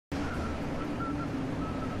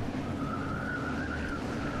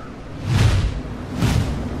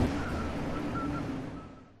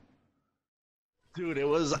Dude, it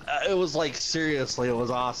was like seriously, it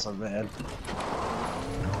was awesome, man.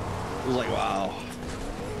 It was like wow.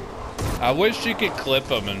 I wish you could clip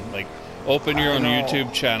them and like open your own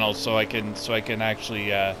YouTube channel so I can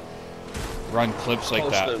actually run clips like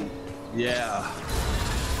Post that. them. Yeah.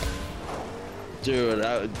 Dude,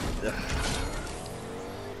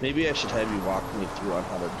 maybe I should have you walk me through on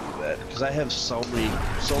how to do that because I have so many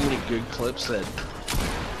good clips that.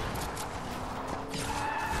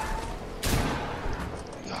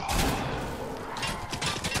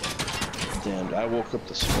 Damn, I woke up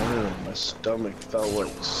this morning and my stomach felt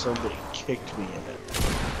like somebody kicked me in it.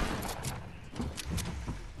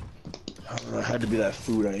 I don't know, it had to be that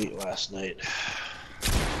food I ate last night.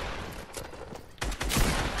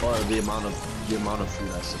 Or the amount of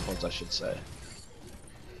food, I suppose I should say.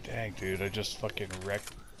 Dang, dude, I just fucking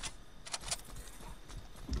wrecked.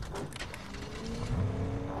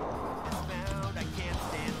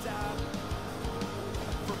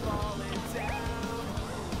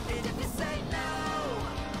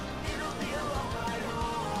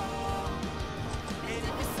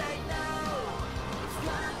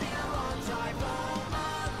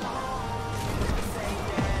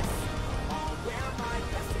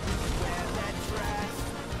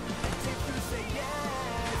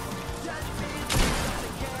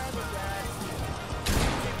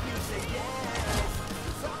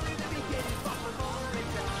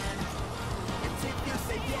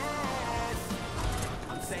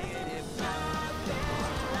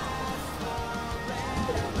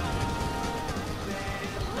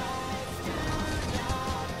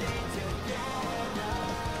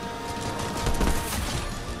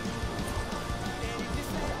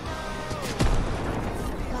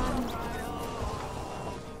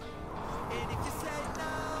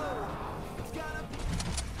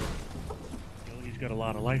 Got a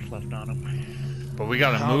lot of life left on him. But we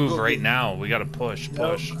gotta move right now. We gotta push.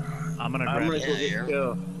 I'm gonna grab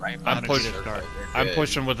I'm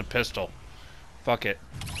pushing with a pistol. Fuck it.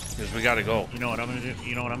 Because we gotta go. You know what I'm gonna do?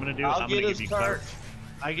 I'm gonna give you cart.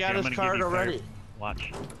 I got his card already.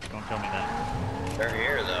 Watch. Don't tell me that. They're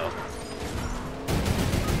here though.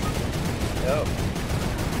 Yep.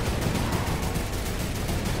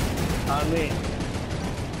 On me.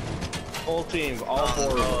 Full team, all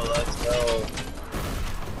four. Oh, let's go.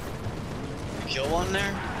 Kill one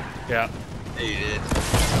there? Yeah. Yeah, you did.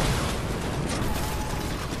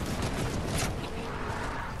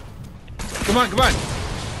 Come on, come on.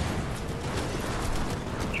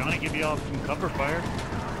 Trying to give you all some cover fire.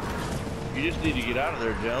 You just need to get out of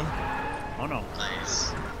there, Jim. Oh no.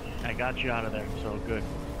 Nice. I got you out of there, so good.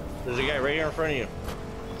 There's a guy right here in front of you.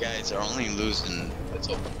 You guys are only losing. It's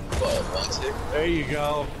what, 1-6? There you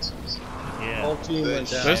go. Yeah. Whole team went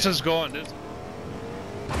down. This is going.